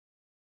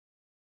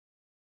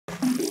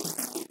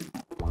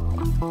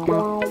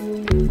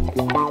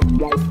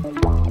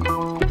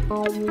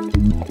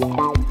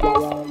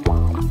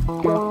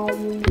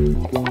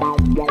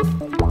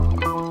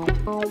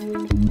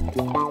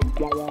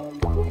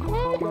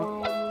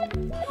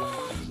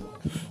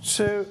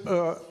So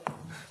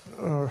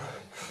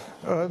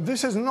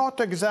this is not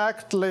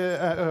exactly,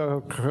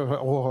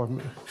 or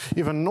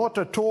even not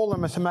at all, a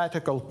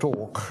mathematical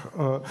talk.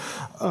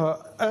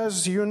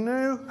 As you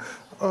know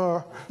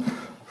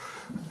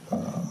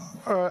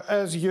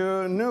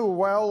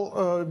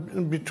well,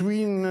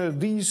 between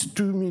these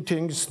two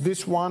meetings,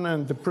 this one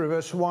and the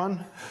previous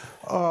one,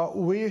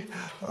 we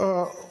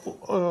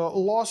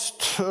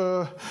lost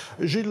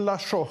Gilles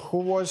Lachaud, who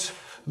was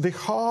the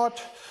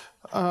heart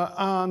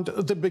and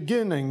the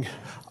beginning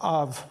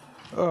of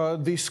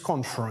this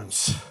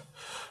conference.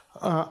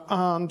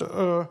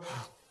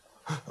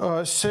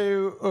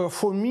 So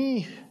for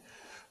me,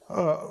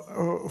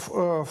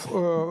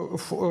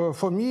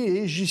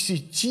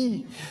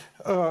 AGCT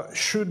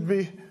should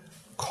be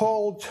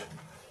called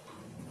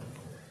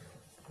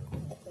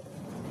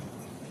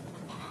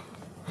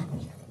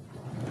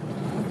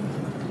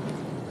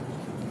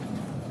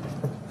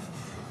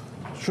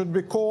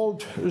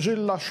Gilles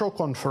Lachaud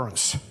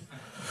Conference.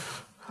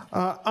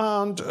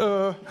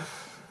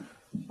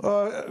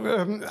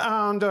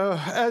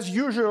 As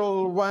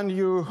usual, when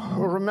you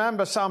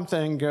remember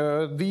something,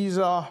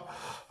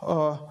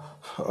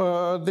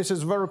 this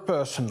is very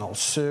personal.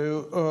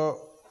 So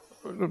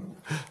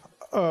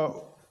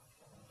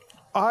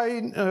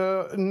I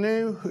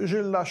knew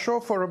Gilles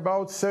Lachaud for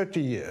about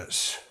 30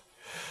 years.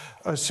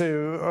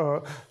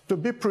 To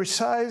be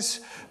precise,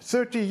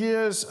 30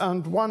 years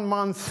and 1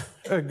 month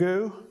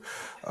ago,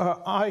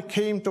 I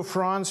came to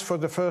France for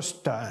the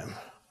first time.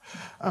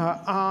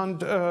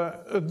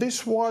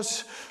 This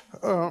was,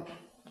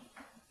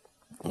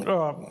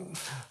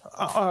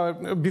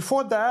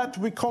 before that,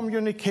 we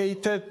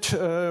communicated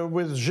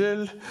with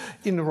Gilles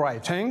in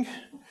writing,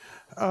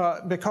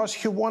 because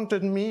he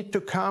wanted me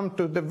to come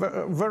to the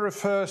very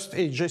first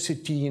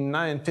AGCT in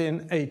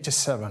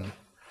 1987.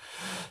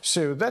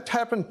 So that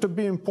happened to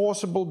be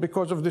impossible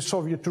because of the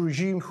Soviet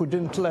regime who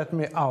didn't let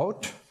me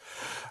out.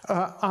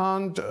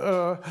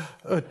 2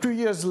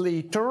 years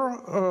later,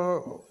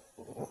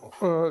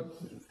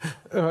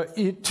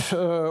 it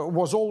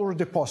was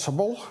already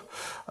possible.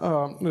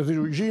 The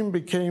regime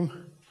became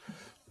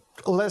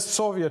less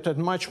Soviet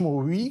and much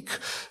more weak.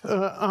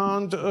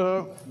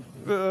 The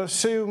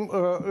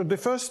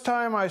first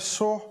time I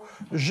saw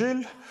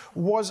Gilles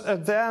was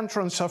at the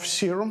entrance of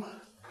CIRM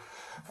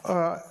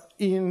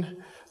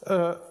in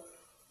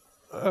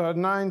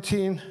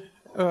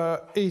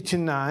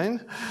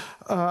 1989.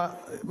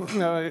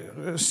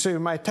 So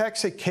my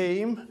taxi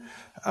came,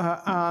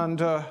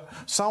 and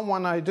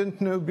someone I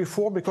didn't know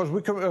before, because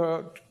we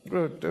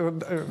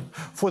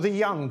for the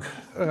young,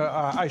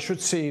 I should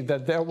say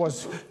that there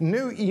was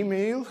no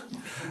email.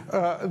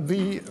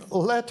 The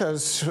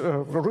letters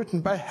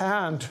written by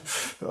hand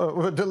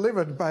were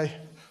delivered by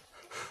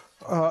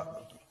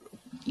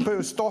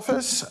post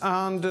office,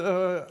 and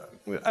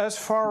as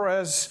far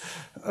as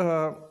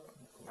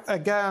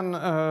again,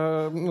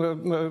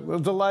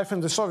 the life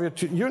in the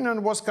Soviet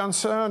Union was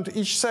concerned,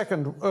 each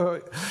second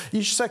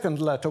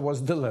letter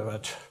was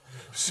delivered.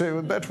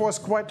 So that was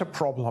quite a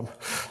problem.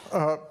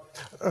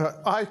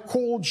 I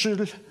called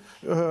Gilles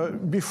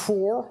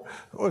before.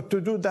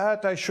 To do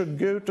that, I should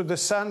go to the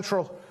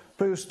central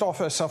post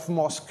office of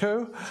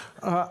Moscow,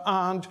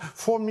 and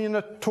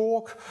 4-minute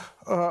talk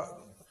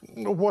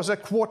was a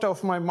quarter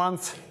of my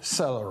month's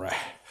salary.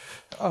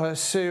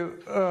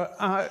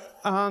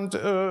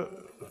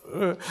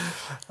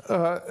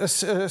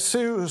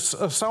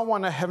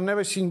 Someone I have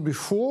never seen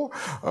before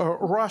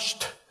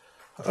rushed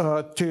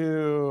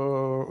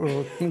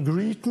to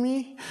greet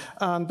me,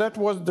 and that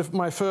was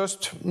my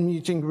first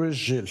meeting with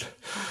Gilles.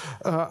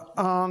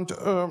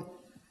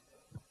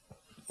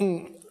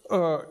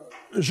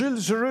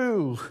 Gilles'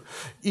 role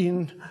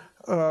in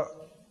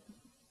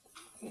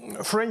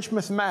French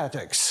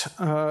mathematics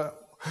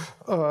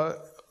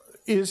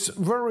is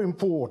very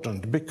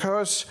important,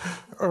 because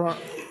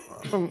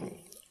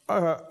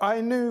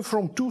I knew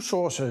from two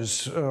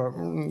sources,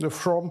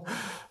 from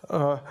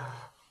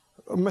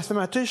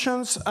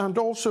mathematicians and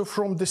also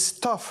from the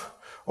staff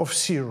of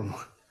CIRM,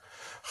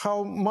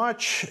 how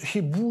much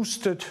he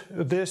boosted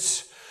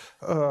this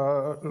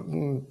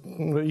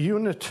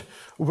unit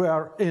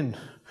we're in.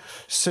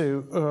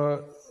 So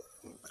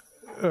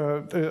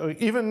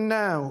even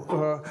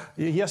now,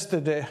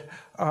 yesterday,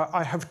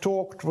 I have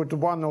talked with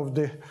one of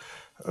the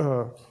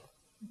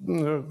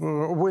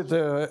with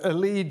a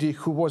lady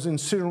who was in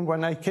CIRM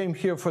when I came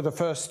here for the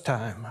first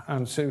time,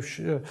 and so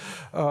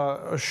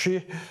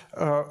she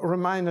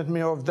reminded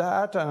me of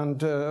that and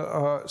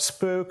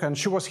spoke, and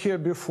she was here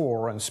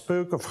before, and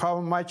spoke of how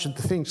much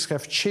things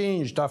have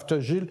changed after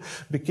Gilles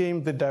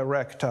became the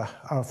director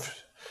of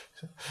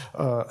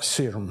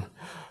CIRM.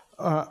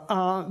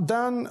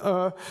 Then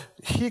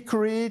he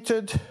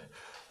created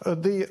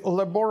the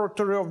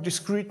Laboratory of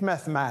Discrete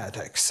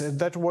Mathematics.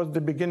 That was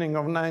the beginning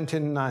of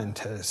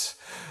 1990s.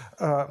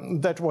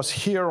 That was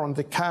here on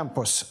the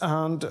campus,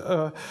 and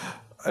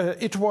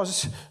it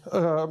was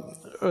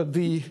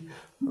the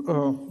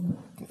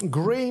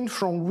grain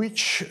from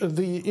which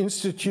the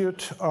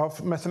Institute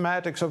of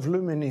Mathematics of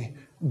Lumini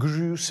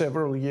grew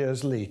several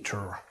years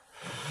later.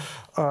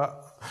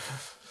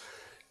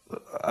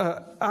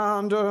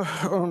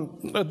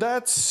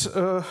 That's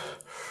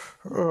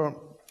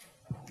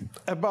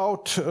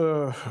about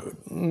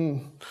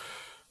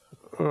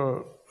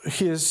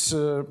his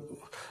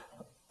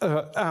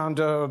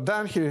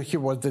then he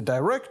was the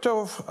director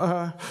of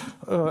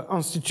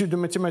Institut de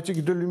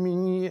Mathématiques de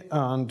Lumini,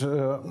 and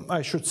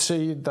I should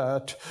say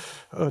that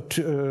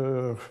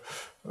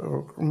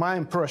my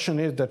impression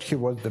is that he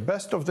was the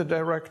best of the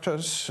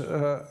directors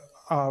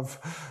of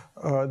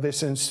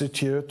this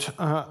institute,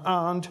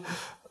 and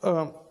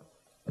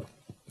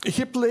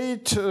he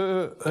played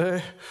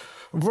a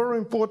very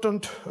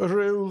important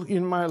role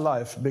in my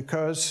life,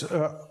 because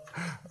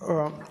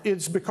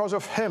it's because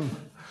of him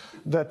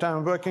that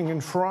I'm working in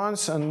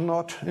France and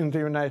not in the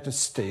United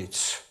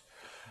States.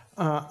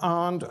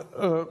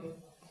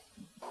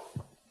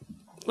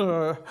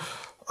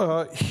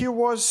 He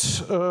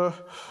was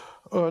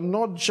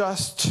not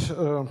just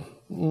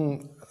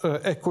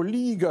a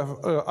colleague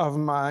of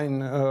mine,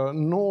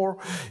 nor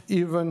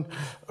even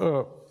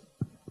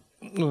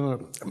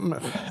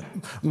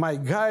my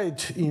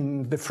guide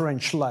in the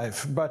French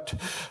life, but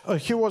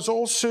he was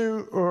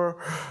also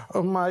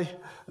my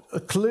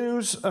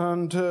close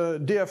and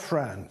dear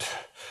friend.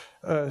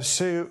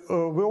 So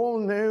we all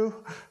know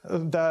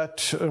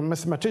that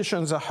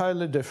mathematicians are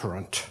highly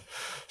different.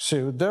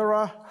 So there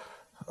are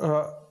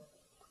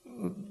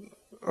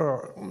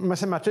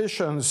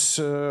mathematicians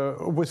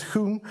with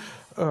whom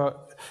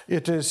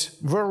it is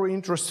very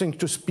interesting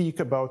to speak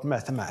about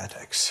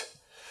mathematics.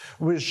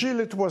 With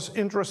Gilles, it was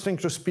interesting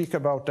to speak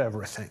about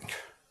everything.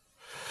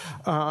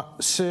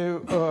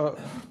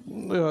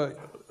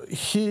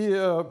 He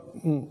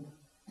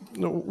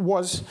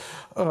was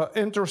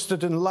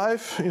interested in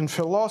life, in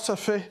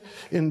philosophy,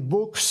 in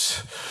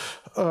books.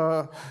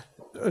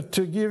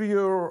 To give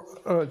you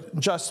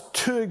just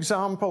two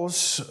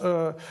examples,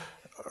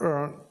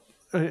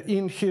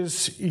 in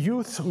his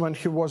youth, when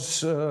he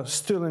was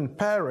still in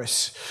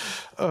Paris,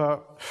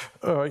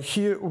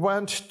 he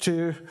went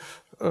to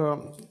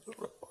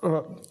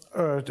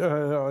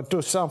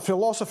some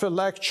philosophy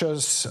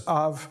lectures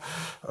of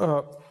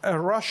a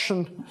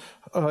Russian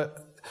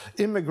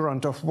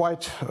immigrant of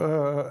white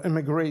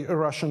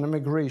Russian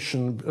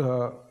immigration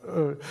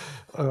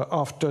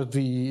after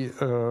the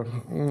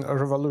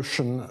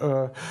revolution,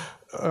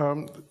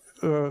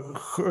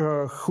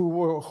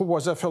 who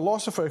was a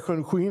philosopher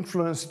who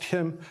influenced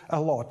him a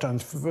lot. And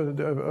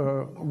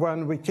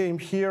when we came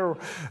here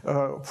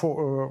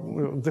for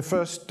the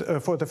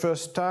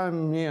first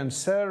time, me and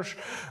Serge,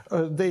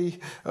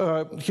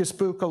 he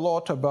spoke a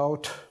lot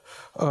about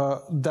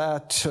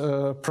that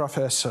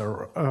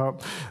professor.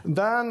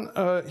 Then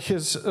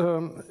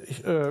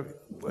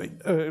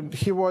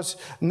he was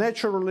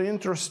naturally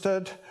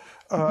interested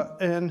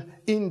in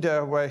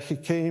India, where he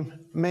came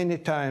many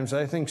times.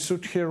 I think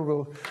Sudhir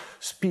will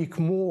speak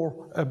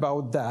more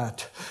about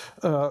that.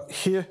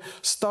 He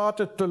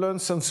started to learn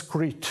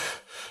Sanskrit.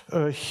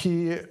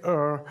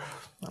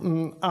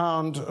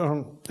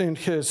 In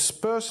his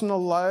personal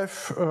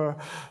life,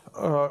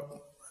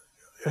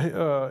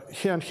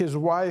 he and his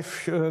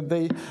wife,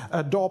 they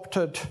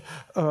adopted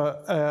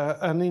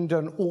an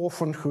Indian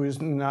orphan who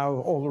is now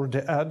already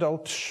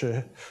adult.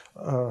 She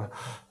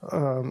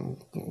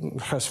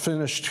has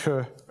finished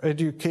her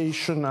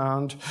education,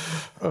 and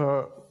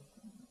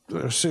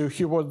so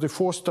he was the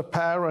foster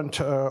parent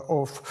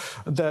of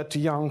that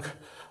young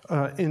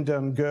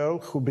Indian girl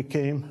who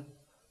became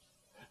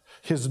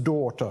his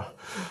daughter.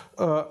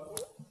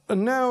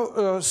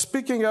 Now,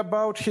 speaking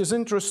about his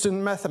interest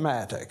in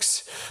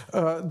mathematics,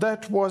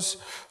 that was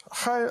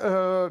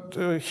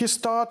he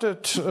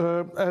started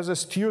as a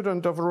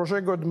student of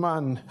Roger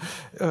Godman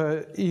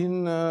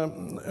in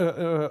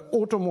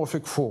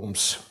automorphic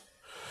forms,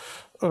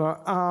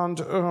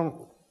 and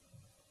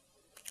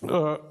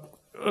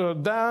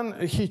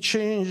then he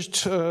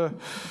changed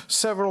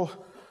several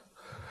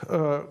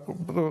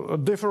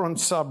different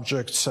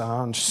subjects,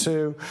 and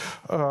so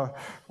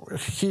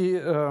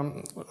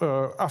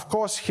of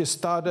course, he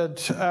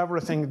studied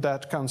everything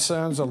that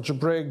concerns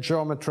algebraic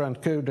geometry and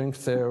coding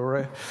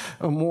theory,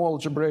 more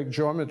algebraic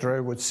geometry, I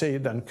would say,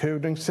 than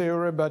coding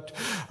theory, but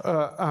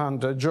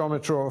and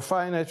geometry of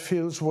finite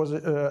fields was,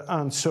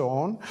 and so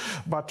on.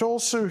 But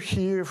also,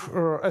 he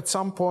at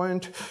some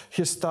point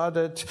he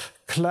studied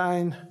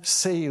Klein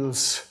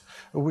sales,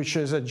 which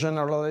is a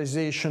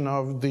generalization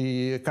of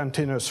the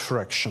continuous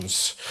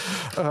fractions.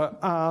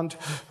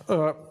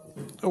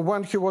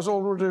 When he was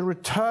already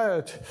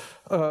retired,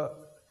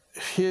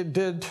 he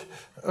did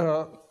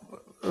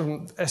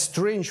a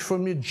strange for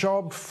me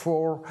job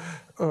for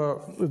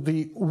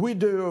the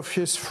widow of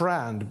his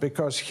friend,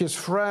 because his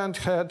friend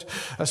had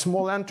a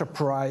small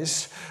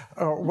enterprise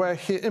where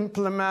he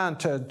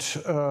implemented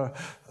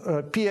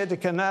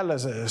p-adic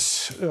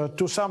analysis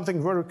to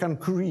something very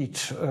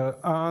concrete.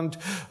 And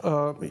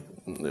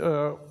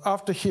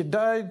after he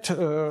died,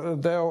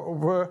 there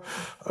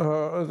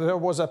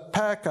was a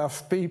pack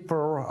of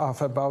paper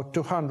of about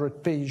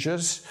 200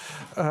 pages,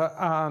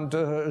 and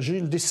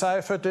Gilles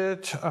deciphered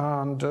it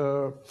and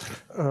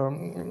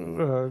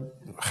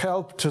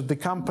helped the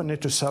company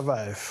to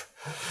survive.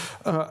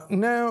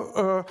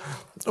 Now,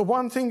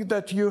 one thing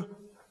that you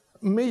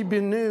maybe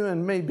knew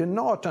and maybe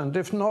not, and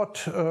if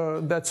not,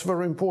 that's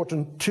very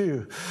important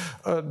too,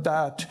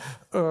 that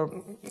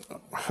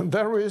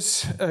there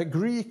is a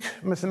Greek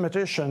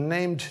mathematician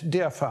named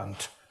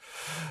Hennenfent.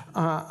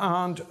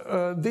 And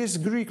this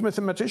Greek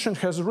mathematician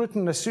has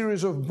written a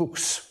series of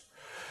books.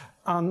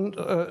 And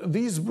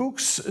these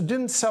books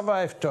didn't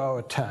survive to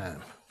our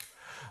time.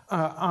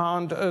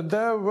 And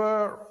there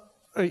were,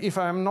 if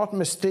I'm not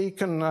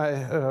mistaken,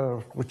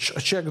 I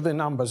check the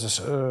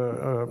numbers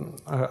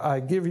I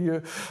give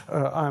you,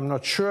 I'm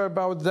not sure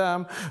about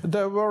them.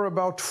 There were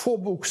about 4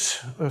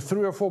 books,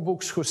 3 or 4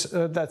 books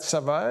that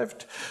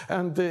survived,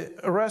 and the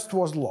rest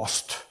was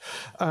lost.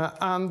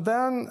 And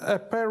then a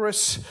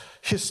Paris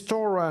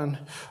historian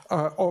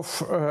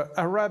of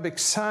Arabic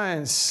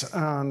science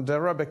and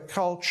Arabic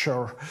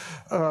culture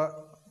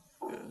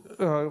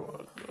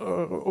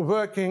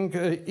working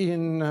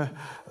in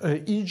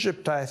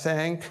Egypt, I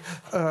think,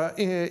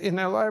 in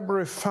a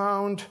library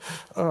found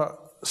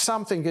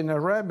something in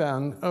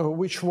Arabian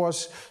which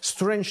was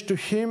strange to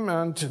him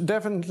and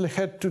definitely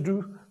had to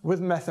do with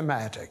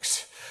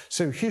mathematics.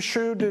 So he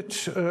showed it,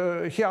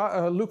 he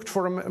looked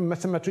for a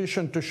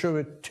mathematician to show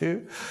it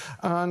to,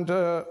 and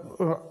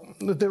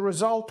the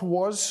result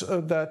was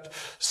that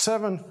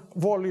 7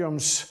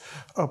 volumes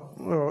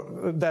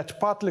that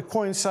partly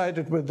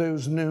coincided with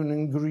those known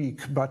in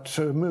Greek, but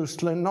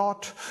mostly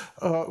not,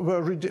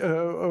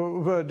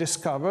 were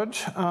discovered,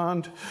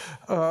 and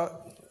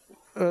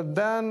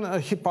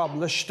then he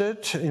published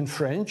it in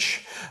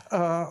French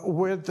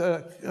with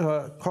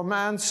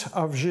commands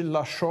of Gilles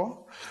Lachaud,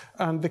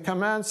 and the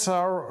commands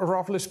are,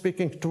 roughly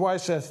speaking,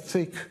 twice as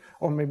thick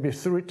or maybe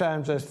 3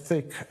 times as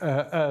thick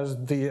as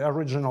the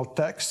original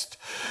text.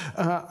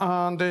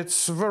 And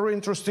it's very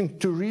interesting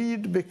to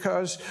read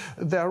because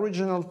the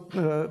original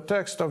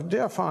text of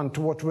Hennenfent,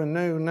 what we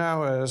know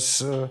now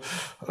as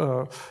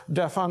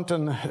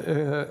Hennenfent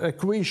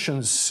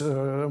equations,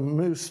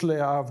 mostly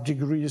of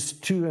degrees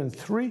 2 and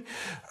 3,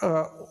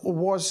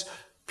 was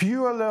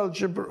purely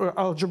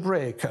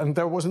algebraic, and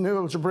there was no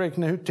algebraic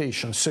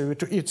notation. So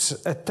it's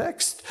a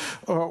text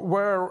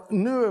where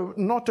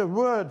not a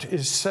word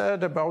is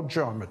said about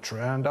geometry.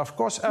 And of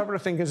course,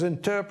 everything is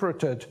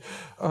interpreted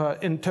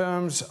in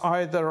terms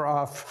either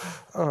of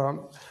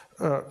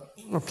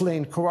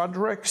plane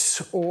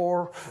quadrics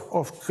or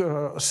of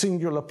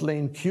singular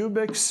plane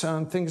cubics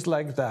and things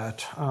like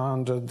that.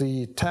 And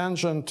the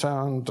tangent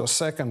and the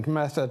second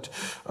method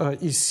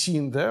is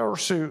seen there.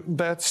 So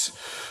that's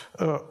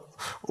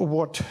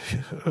what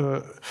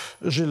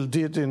Gilles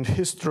did in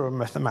history of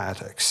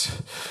mathematics.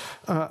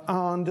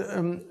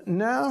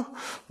 Now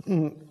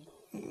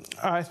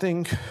I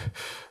think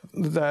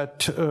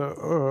that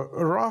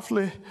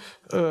roughly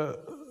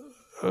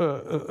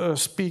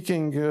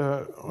speaking,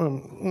 now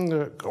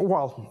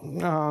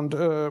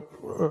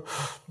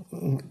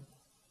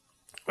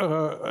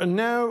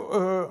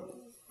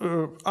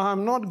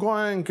I'm not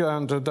going,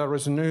 and there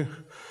is no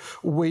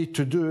way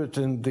to do it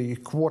in the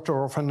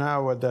quarter of an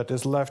hour that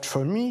is left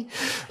for me,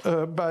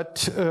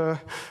 but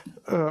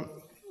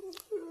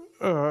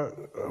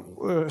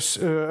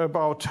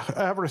about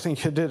everything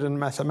he did in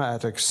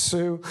mathematics.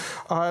 So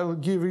I'll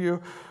give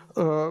you,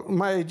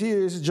 my idea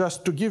is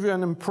just to give you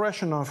an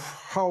impression of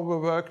how we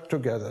work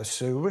together.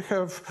 So we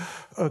have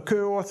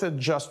co-authored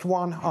just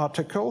one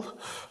article.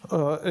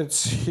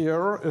 It's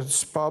here.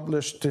 It's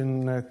published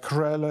in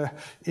Krelle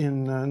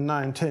in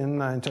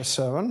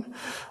 1997.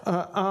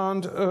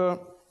 And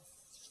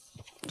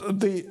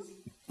the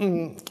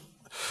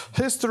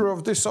history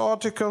of this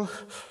article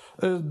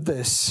is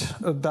this,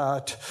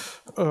 that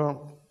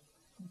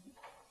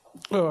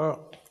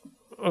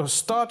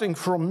starting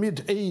from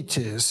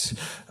mid-80s,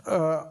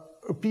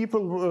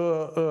 people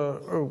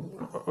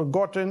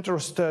got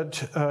interested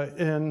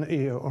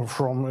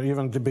from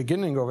even the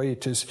beginning of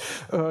 80s,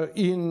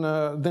 in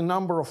the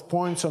number of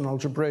points on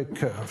algebraic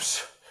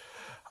curves.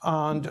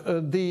 And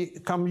the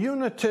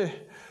community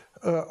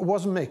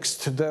was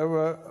mixed. There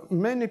were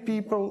many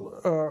people,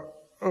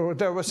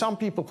 there were some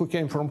people who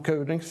came from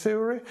coding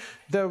theory.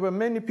 There were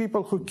many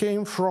people who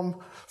came from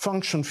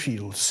function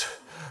fields.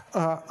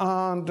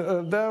 And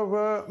there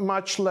were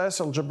much less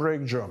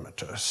algebraic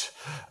geometers.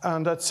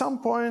 And at some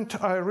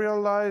point, I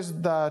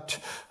realized that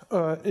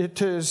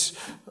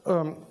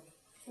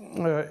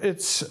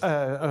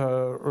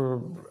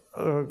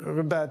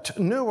that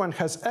no one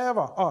has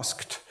ever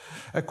asked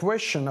a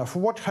question of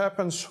what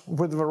happens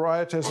with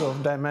varieties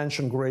of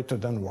dimension greater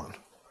than 1.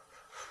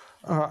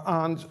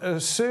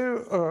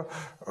 So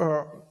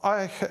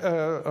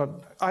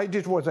I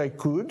did what I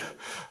could.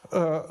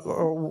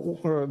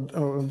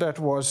 That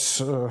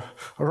was,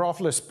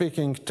 roughly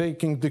speaking,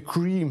 taking the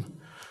cream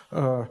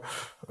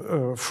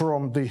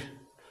from the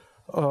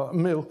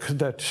milk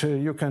that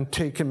you can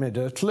take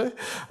immediately.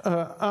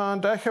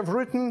 And I have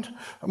written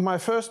my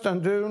first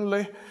and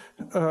only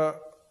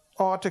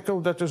article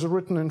that is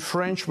written in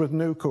French with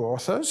no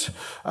co-authors,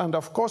 and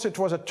of course it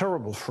was a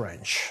terrible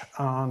French.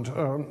 And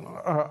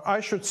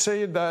I should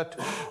say that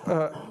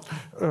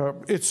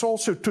it's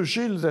also to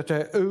Gilles that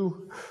I owe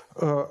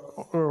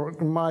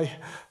my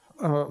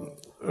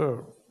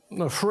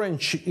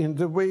French, in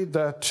the way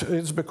that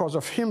it's because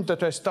of him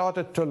that I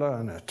started to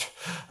learn it.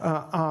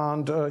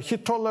 And he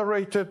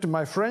tolerated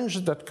my French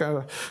that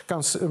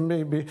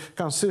maybe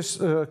consists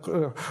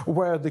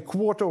where the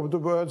quarter of the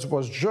words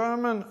was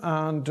German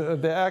and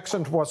the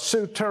accent was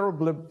so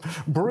terribly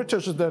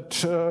British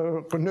that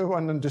no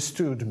one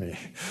understood me.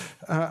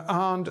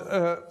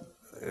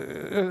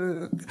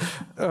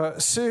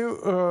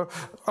 So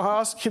I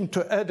asked him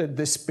to edit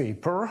this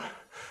paper.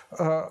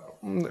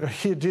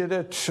 He did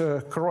it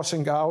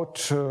crossing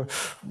out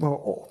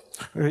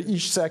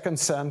each second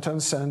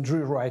sentence and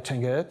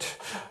rewriting it.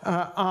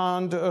 I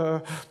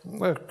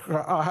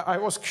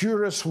was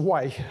curious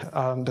why.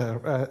 And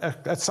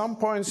at some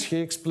points he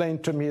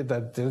explained to me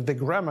that the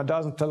grammar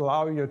doesn't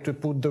allow you to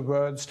put the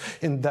words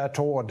in that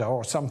order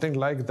or something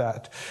like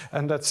that.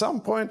 And at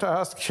some point I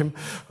asked him,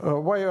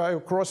 why are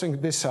you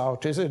crossing this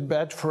out? Is it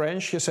bad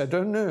French? He said,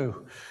 oh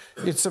no,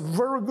 it's a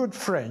very good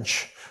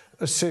French.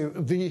 So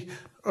the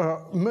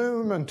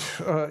moment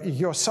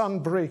your son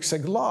breaks a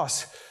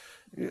glass,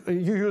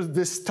 you use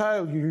this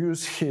style you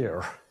use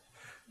here.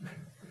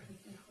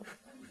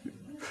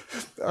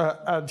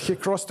 And he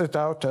crossed it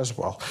out as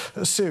well.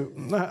 So,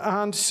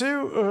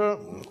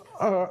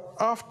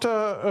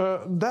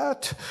 after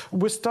that,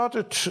 we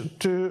started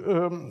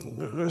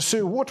to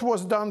see what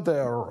was done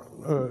there.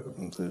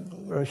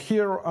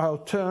 Here I'll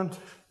turn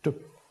to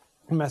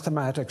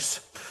mathematics.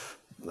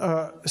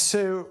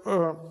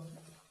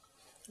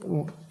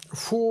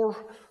 For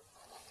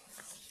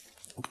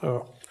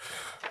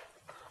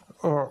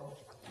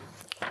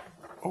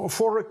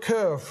a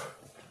curve,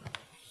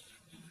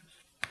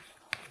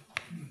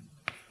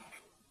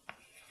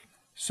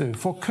 so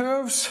for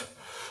curves,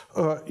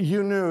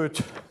 you know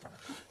it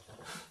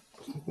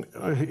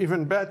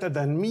even better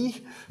than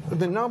me.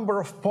 The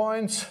number of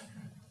points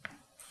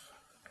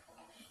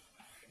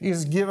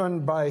is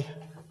given by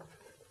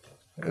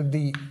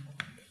the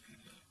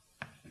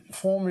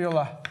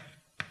formula,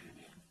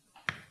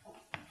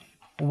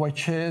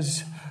 which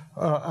is,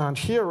 and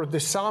here the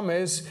sum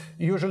is,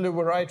 usually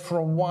we write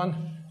from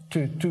 1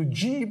 to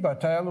G,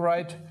 but I'll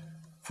write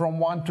from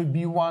 1 to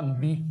B1,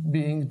 B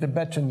being the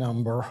better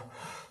number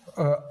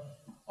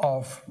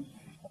of,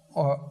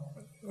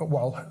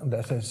 well,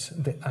 that is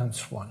the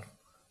nth one,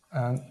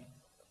 and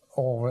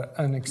over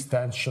an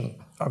extension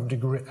of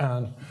degree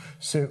n.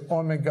 So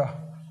omega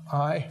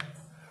I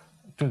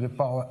to the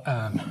power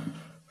n.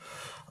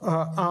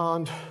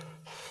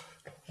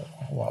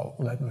 Well,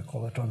 let me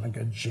call it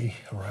omega g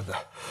rather.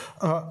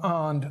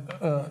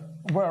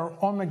 Where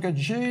omega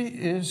g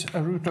is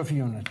a root of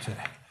unity.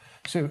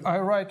 So I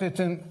write it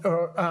in,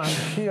 and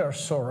here,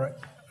 sorry,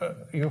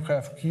 you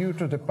have q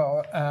to the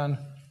power n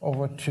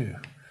over 2.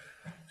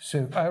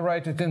 So I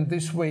write it in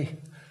this way.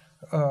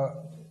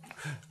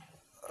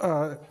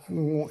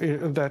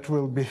 That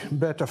will be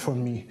better for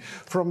me.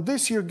 From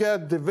this you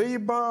get the way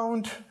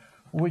bound,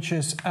 which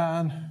is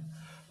n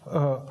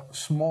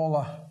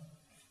smaller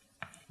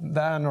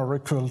than or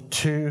equal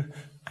to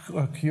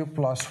q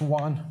plus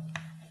 1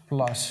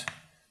 plus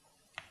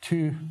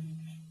 2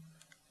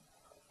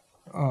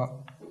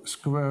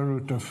 square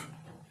root of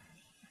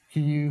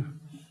q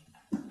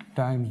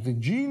times the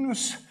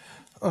genus.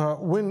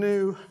 We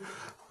knew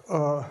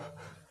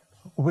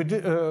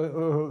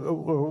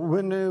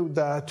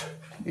that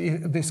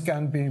this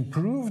can be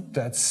improved.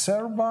 That's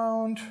Serre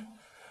bound.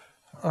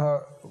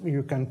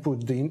 You can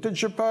put the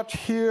integer part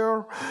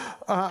here,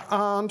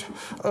 and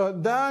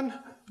then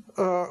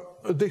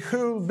the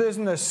whole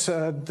business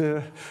at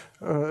the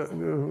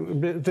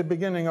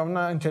beginning of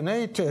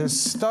 1980s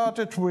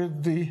started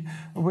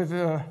with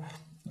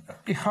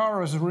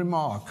Ihara's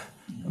remark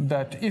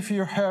that if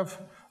you have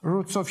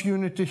roots of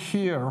unity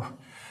here,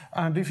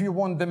 and if you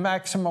want the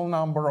maximal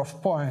number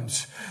of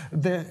points,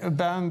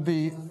 then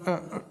the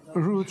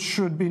roots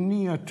should be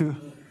near to,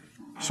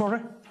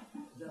 sorry?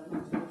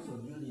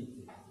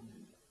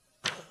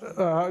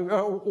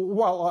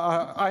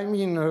 I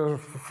mean,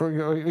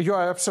 you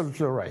are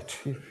absolutely right.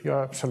 You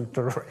are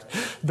absolutely right.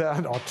 They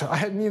are not.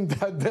 I mean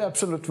that the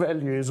absolute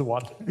value is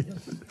 1.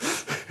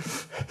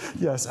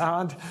 Yes,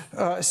 and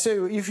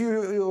so if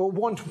you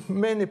want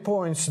many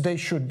points, they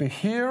should be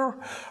here.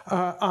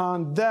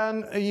 And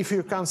then if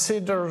you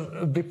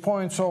consider the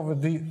points over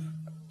the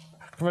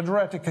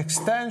quadratic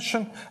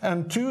extension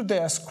and 2, they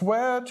are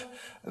squared,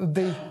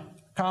 the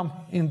come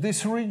in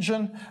this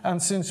region,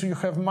 and since you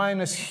have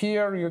minus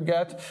here, you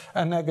get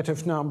a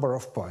negative number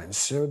of points.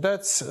 So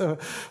that's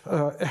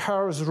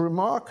Harris'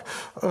 remark,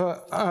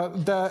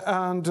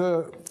 and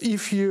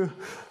if you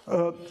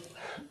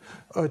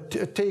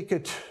take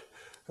it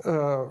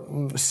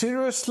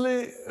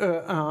seriously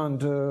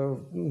and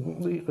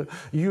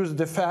use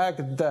the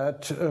fact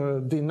that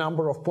the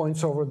number of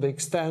points over the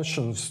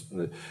extensions,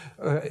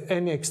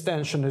 any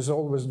extension is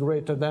always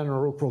greater than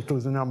or equal to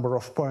the number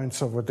of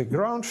points over the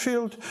ground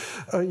field,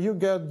 you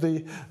get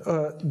the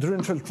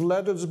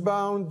Drinfeld-Leduc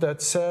bound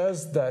that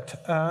says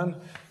that n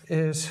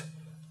is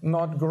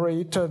not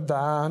greater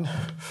than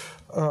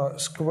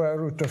square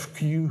root of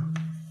q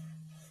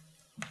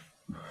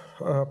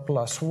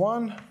plus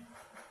 1.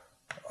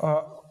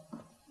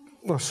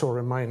 Plus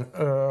or minus,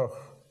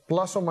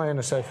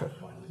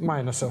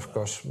 minus of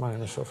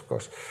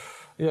course.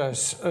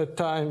 Yes,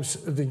 times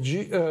the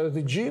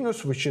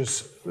genus, which is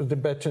the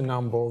Betti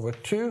number over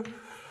 2,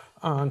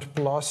 and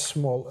plus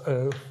small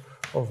o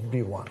of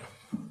B1.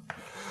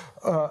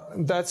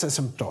 That's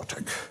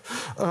asymptotic.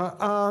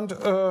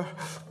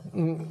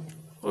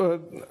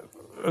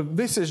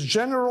 This is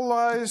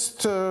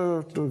generalized.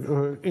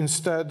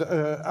 Instead,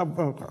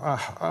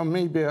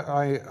 maybe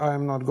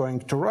I'm not going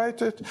to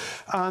write it.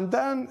 And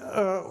then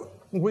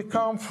we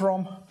come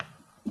from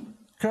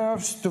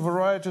curves to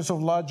varieties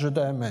of larger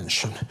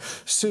dimension.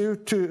 So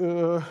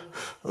to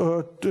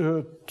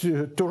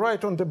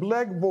write on the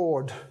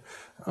blackboard,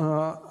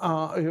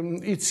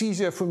 it's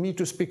easier for me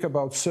to speak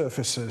about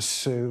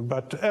surfaces,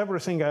 but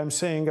everything I'm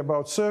saying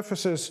about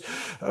surfaces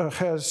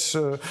has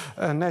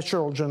a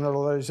natural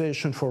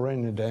generalization for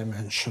any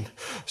dimension.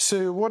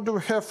 So what do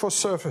we have for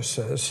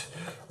surfaces?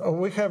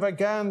 We have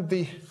again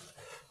the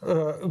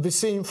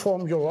same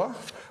formula,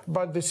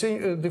 but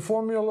the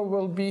formula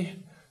will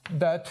be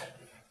that,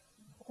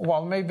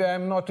 well, maybe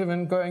I'm not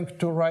even going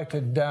to write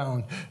it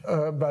down,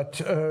 but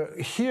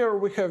here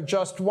we have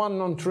just one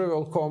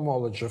non-trivial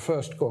cohomology,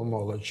 first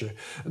cohomology.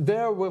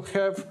 There we'll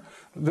have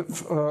the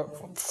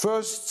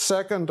first,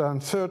 second,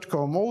 and third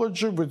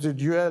cohomology with the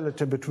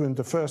duality between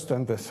the first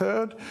and the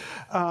third,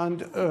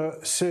 and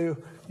so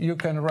you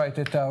can write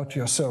it out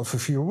yourself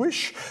if you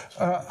wish.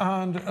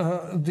 And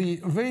the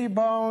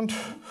V-bound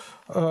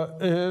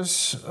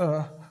is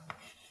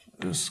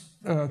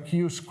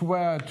q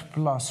squared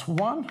plus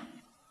 1.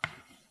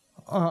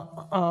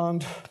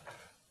 And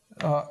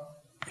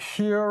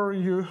here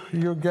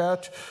you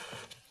get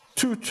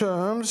two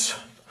terms,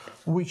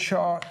 which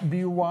are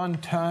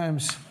B1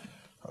 times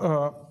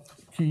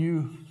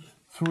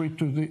q3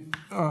 to the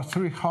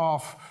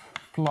 3/2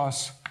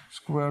 plus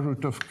square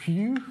root of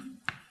q,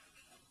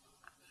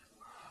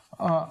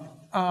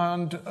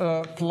 and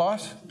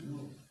plus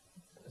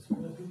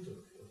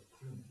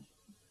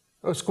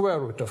square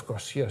root, of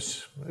course,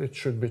 yes, it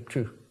should be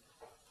 2.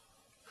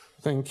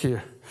 Thank you.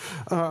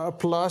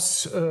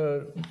 Plus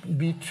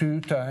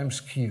B2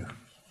 times Q.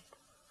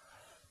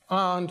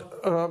 And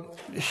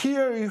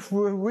here, if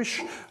we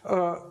wish,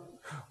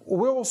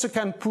 we also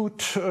can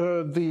put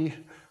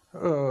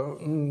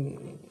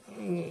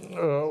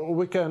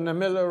we can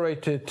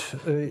ameliorate it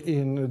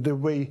in the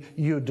way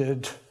you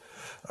did.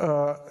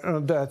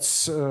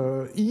 That's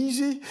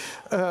easy.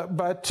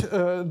 But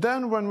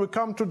then when we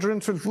come to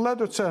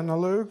Drinfeld-Leduc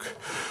analog,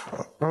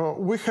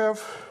 we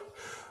have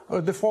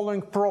the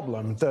following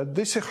problem, that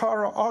this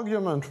Ihara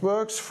argument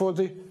works for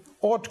the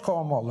odd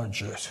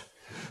cohomologies,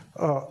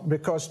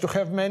 because to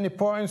have many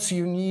points,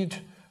 you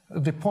need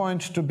the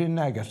point to be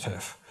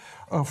negative.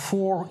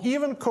 For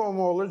even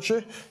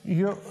cohomology,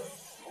 you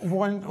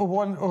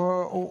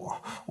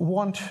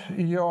want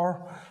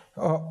your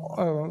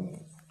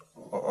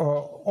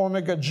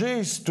omega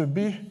j's to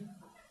be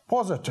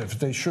positive.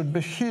 They should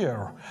be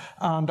here.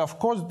 And of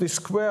course, the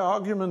square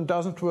argument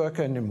doesn't work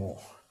anymore.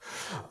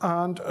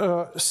 And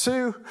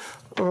so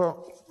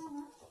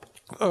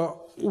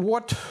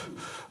what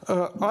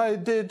I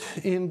did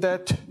in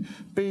that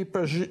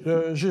paper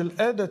Gilles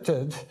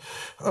edited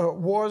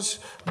was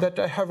that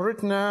I have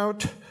written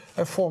out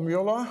a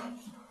formula,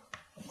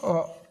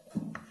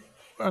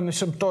 an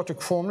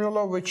asymptotic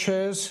formula, which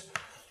is,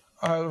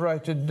 I'll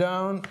write it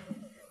down,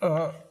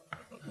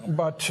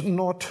 but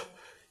not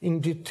in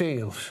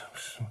detail.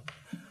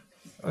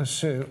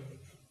 So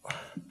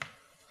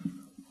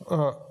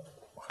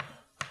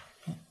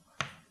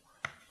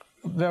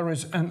there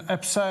is an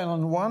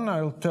epsilon 1,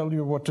 I'll tell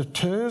you what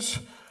it is,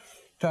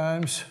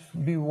 times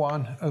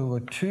B1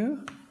 over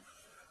 2,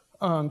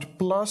 and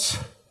plus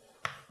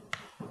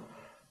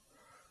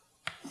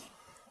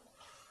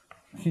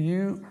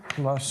Q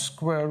plus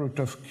square root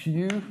of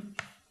Q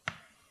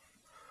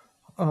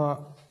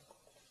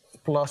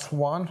plus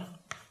 1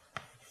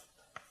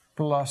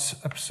 plus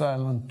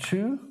epsilon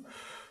 2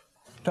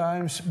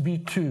 times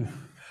B2.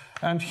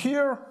 And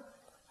here,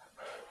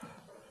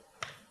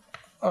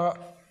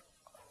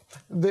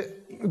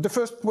 the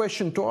first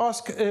question to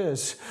ask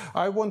is,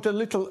 I want a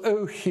little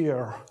o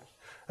here.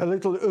 A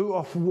little o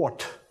of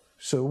what?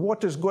 So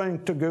what is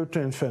going to go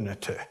to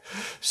infinity?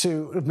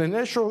 So the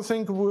natural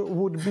thing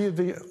would be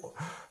the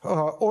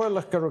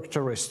Euler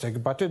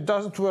characteristic, but it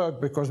doesn't work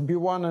because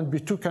B1 and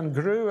B2 can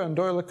grow and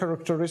Euler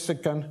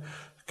characteristic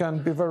can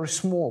be very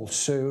small,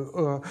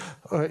 so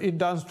it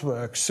doesn't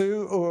work.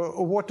 So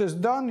what is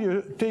done,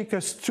 you take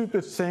a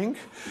stupid thing,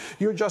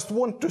 you just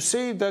want to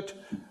say that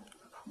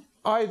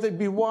either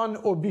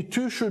B1 or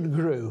B2 should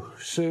grow.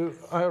 So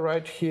I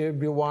write here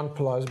B1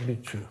 plus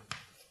B2.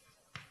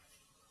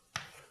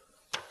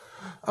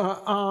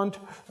 And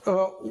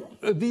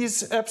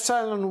this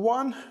epsilon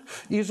 1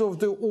 is of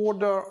the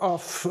order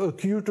of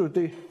q to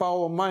the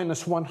power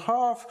minus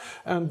 1/2,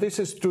 and this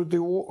is to the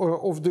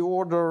of the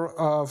order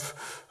of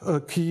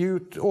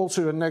q,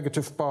 also a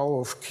negative power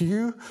of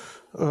q.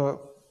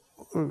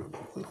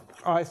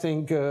 I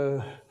think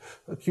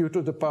q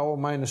to the power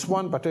minus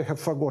 1, but I have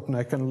forgotten.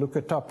 I can look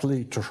it up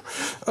later.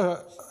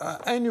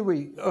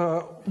 Anyway,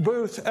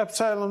 both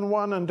epsilon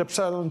 1 and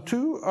epsilon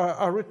 2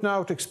 are written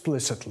out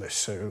explicitly.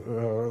 So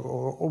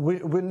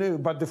we know,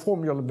 but the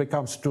formula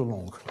becomes too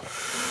long.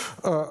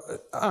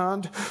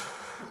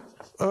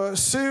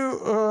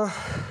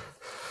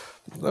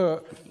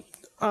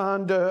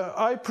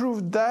 I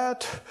proved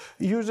that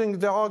using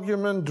the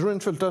argument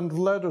Drinfeld and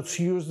Vladutz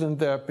used in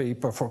their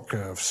paper for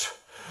curves.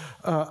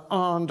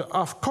 And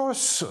of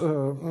course,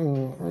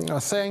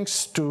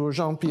 thanks to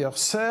Jean-Pierre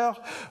Serre,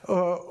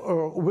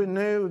 we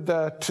know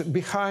that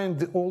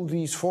behind all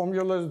these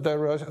formulas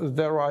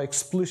there are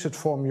explicit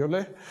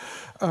formulae,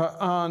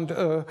 and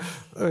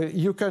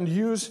you can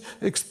use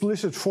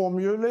explicit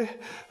formulae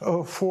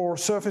for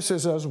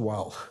surfaces as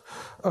well.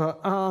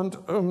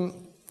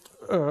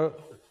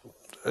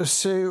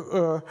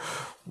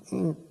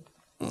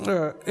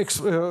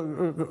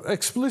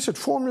 Explicit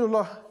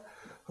formula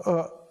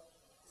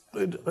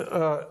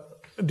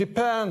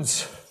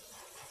depends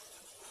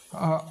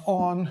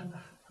on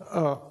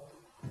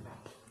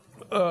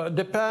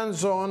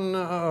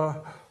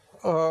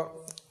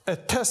a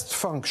test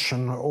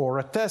function or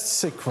a test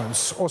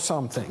sequence or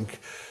something.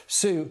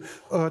 So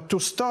to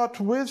start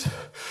with,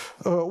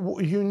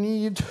 you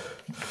need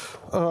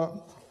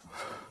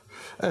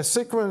a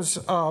sequence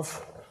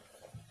of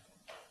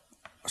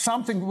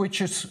something which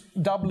is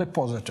doubly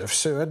positive.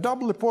 So a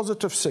doubly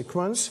positive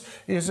sequence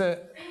is a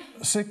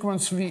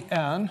sequence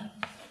Vn,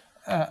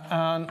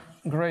 n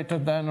greater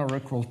than or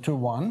equal to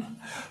 1,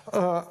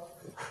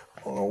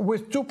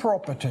 with two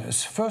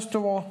properties. First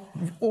of all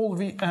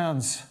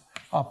Vn's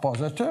are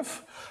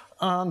positive,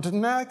 and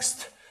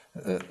next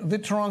the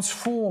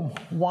transform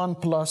 1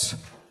 plus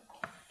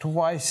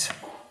twice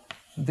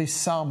the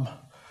sum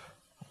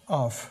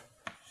of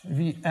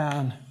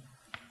Vn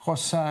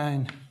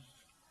cosine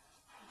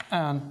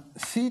and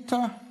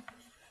theta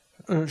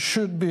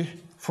should be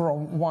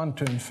from 1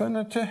 to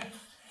infinity,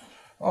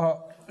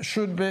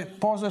 should be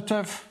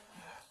positive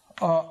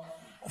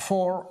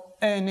for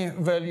any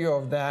value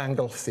of the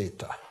angle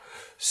theta.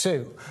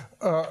 So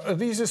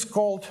this is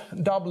called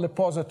doubly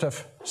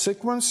positive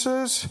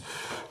sequences,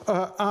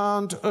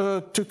 and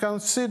to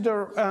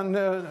consider,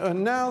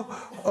 and now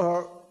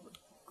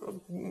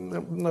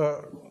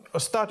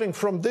starting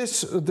from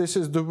this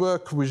is the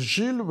work with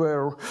Gilles,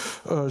 where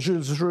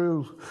Gilles'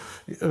 role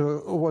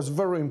was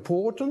very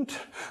important.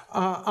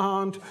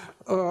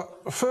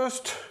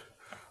 First,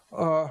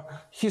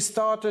 he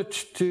started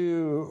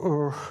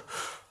to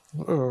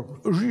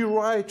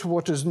rewrite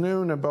what is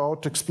known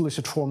about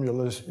explicit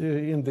formulas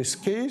in this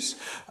case,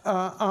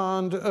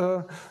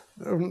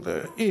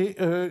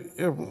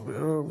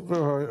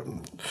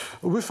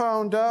 we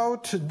found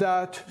out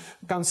that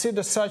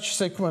consider such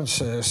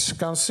sequences,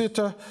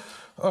 consider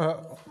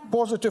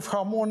positive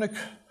harmonic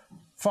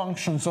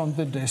functions on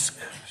the disk.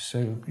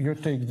 So you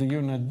take the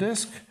unit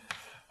disk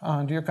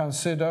and you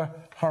consider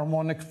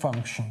harmonic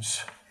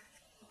functions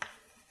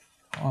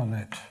on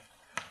it.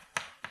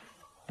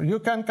 You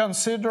can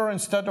consider,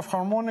 instead of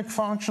harmonic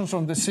functions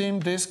on the same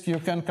disk, you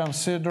can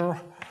consider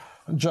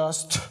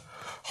just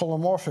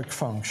holomorphic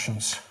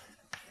functions.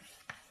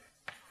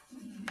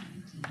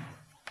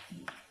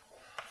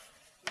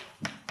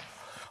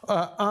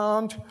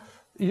 And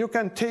you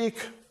can take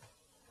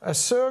a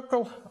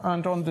circle,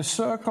 and on the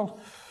circle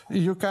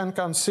you can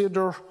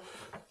consider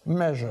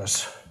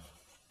measures.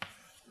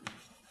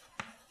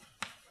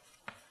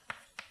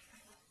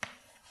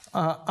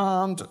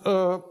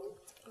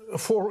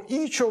 For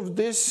each of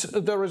this,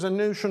 there is a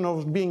notion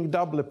of being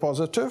doubly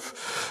positive,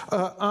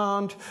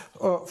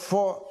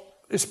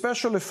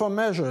 especially for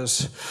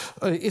measures,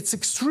 it's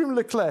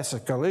extremely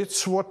classical.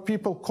 It's what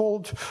people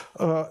called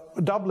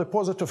doubly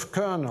positive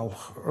kernel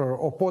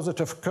or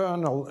positive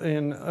kernel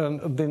in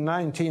the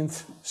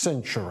 19th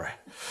century.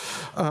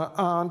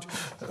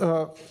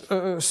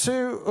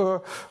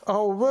 So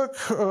our work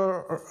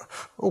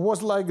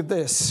was like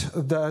this,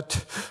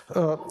 that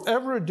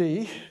every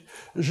day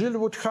Gilles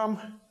would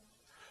come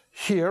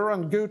here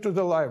and go to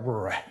the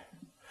library.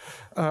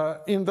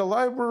 In the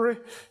library,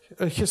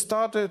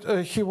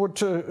 he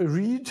would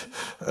read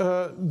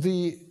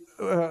the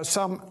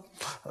some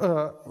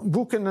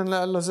book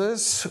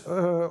analysis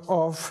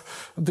of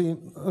the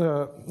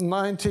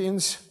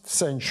 19th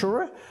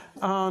century,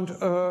 and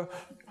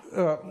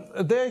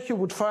there he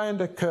would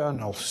find a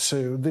kernel.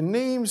 So the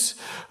names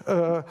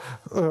are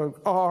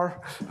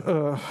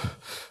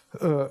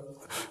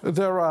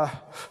there are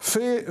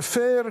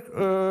Fair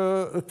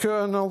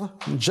kernel,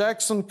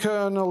 Jackson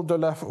kernel, de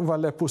la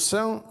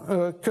Vallée-Poussin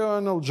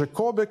kernel,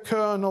 Jacobi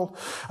kernel,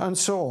 and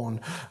so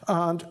on.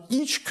 And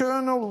each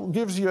kernel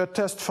gives you a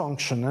test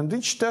function, and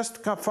each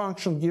test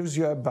function gives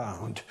you a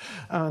bound.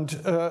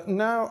 And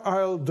now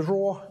I'll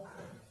draw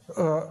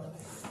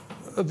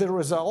the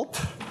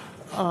result,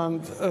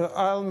 and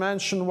I'll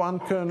mention one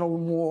kernel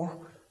more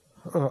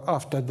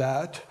after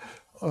that.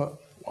 Well,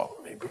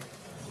 maybe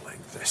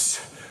like this.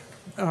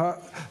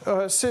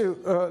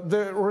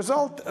 The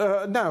result,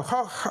 now,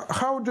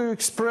 how do you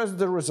express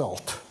the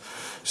result?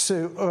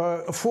 So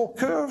for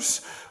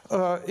curves,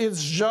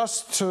 it's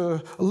just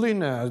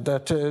linear.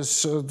 That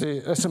is,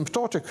 the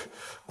asymptotic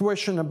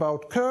question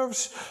about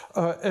curves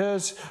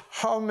is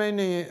how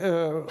many,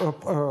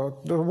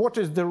 what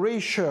is the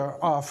ratio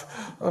of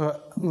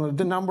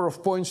the number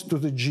of points to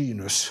the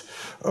genus.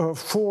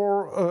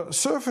 For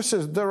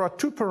surfaces, there are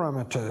two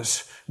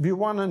parameters,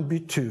 B1 and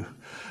B2.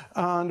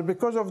 And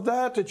because of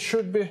that, it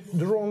should be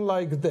drawn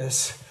like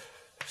this.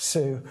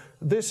 So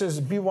this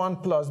is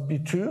B1 plus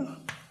B2.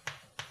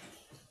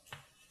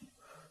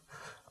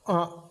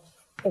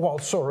 Well,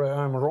 sorry,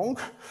 I'm wrong.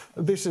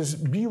 This is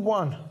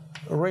B1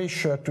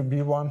 ratio to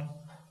B1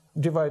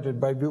 divided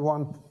by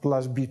B1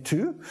 plus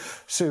B2.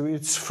 So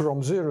it's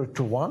from 0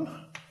 to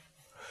 1.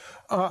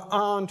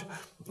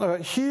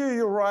 Here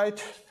you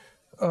write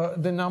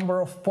the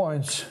number of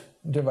points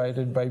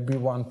divided by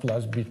B1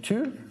 plus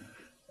B2.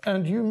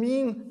 And you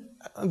mean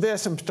the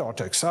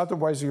asymptotics.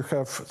 Otherwise, you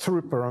have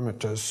three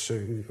parameters. So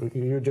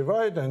you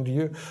divide and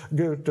you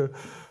go to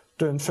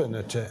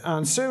infinity.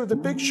 And so the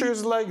picture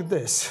is like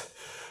this.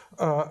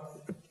 You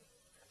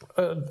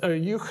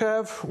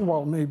have,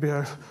 well, maybe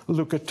I'll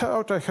look it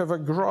out. I have a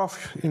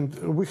graph,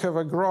 we have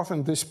a graph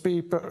in this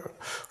paper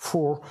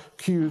for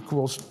q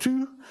equals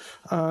 2.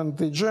 And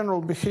the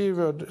general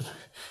behavior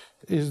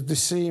is the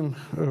same.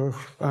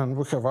 And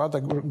we have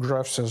other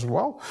graphs as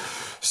well.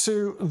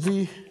 So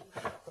the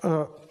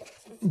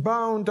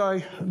bound,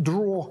 I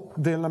draw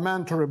the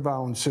elementary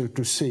bound, so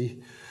to say.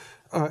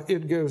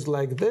 It goes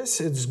like this.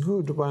 It's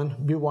good when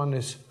B1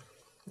 is,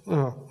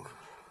 no,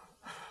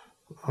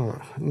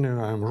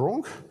 I'm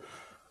wrong.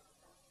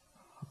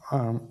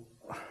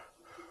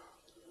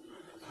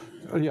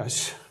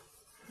 Yes,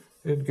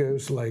 it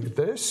goes like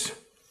this.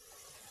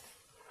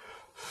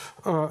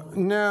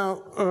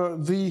 Now,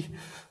 the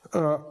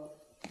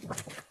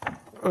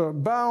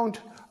bound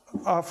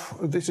of,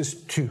 this is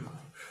 2.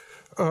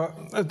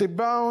 The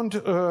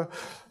bound,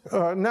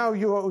 now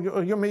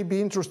you may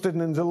be interested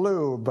in the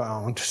lower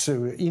bound.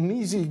 So an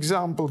easy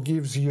example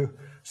gives you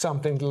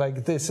something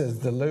like this as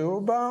the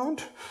lower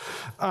bound.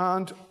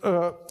 And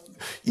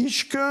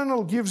each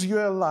kernel gives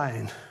you a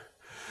line.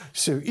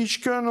 So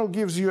each kernel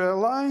gives you a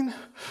line.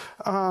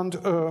 And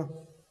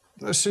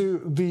so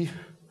the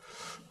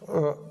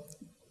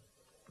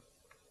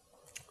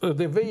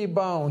way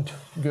bound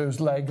goes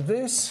like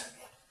this.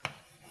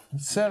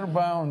 Ser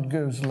bound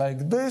goes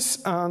like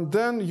this, and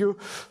then you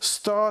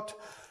start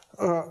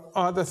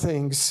other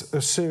things.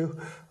 So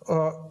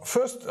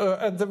first,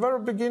 at the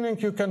very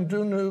beginning, you can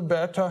do no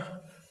better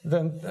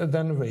than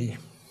V.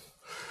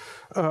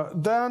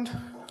 Then,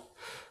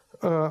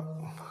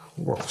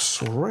 well,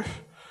 sorry.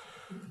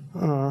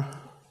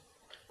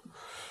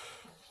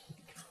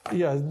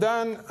 Yeah,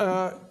 then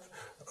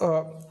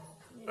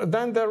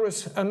there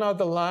is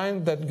another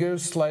line that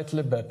goes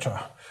slightly better.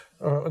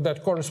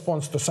 That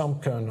corresponds to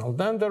some kernel.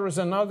 Then there is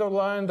another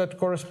line that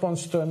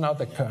corresponds to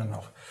another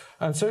kernel.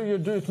 And so you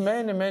do it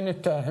many, many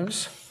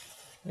times,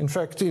 in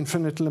fact,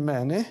 infinitely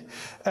many.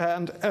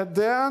 And at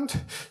the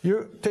end,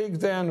 you take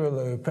the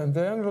envelope, and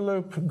the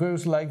envelope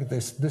goes like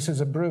this. This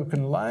is a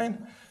broken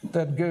line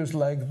that goes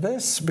like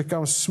this,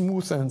 becomes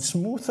smoother and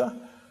smoother,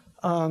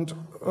 and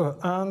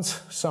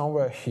ends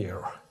somewhere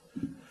here.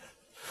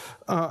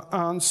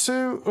 And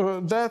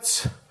so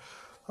that's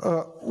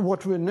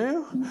what we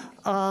know.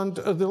 And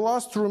the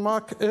last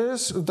remark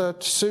is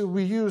that, so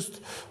we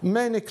used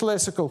many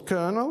classical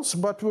kernels,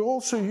 but we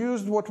also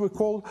used what we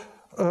call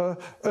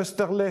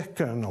Oesterlé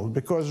kernel,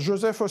 because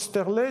Joseph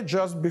Oesterlé,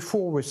 just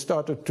before we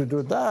started to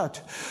do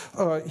that,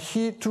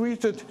 he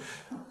treated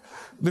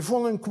the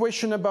following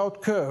question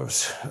about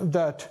curves,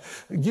 that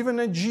given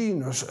a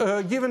genus,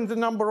 given the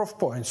number of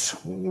points,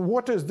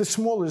 what is the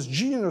smallest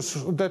genus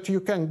that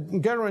you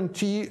can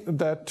guarantee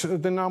that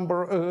the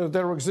number,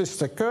 there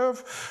exists a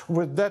curve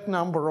with that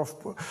number of,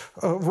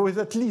 with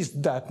at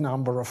least that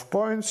number of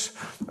points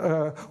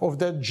of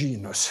that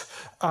genus.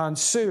 And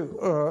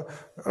so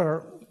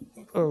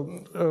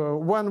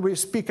when we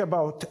speak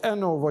about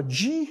n over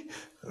g,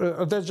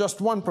 there's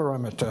just one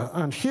parameter,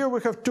 and here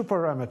we have two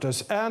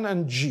parameters, n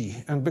and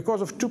g, and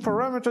because of two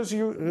parameters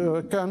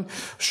you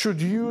should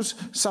use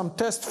some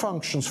test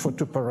functions for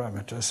two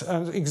parameters,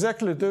 and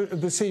exactly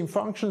the same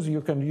functions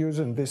you can use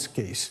in this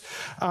case.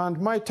 And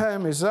my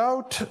time is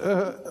out,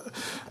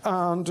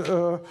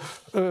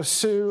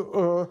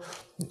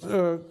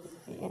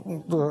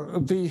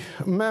 the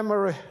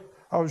memory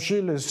of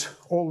Gilles is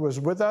always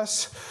with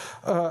us,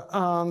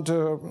 and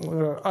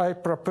I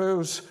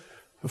propose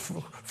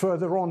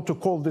further on to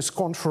call this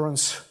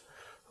conference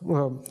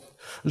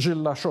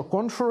Gilles Lachaud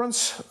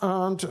conference,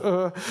 and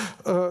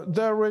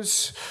there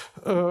is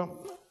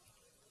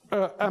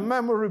a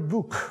memory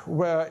book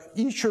where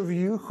each of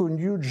you who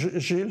knew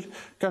Gilles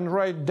can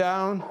write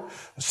down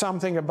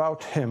something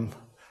about him.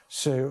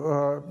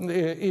 So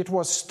it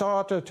was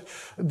started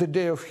the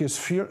day of his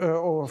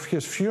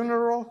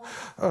funeral,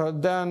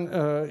 then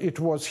it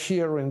was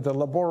here in the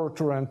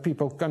laboratory and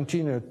people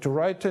continued to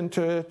write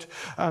into it,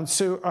 and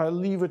so I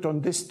leave it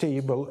on this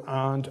table,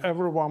 and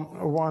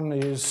everyone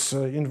is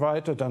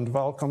invited and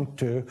welcome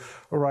to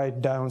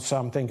write down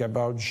something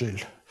about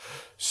Gilles.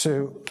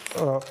 So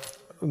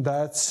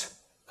that's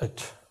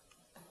it.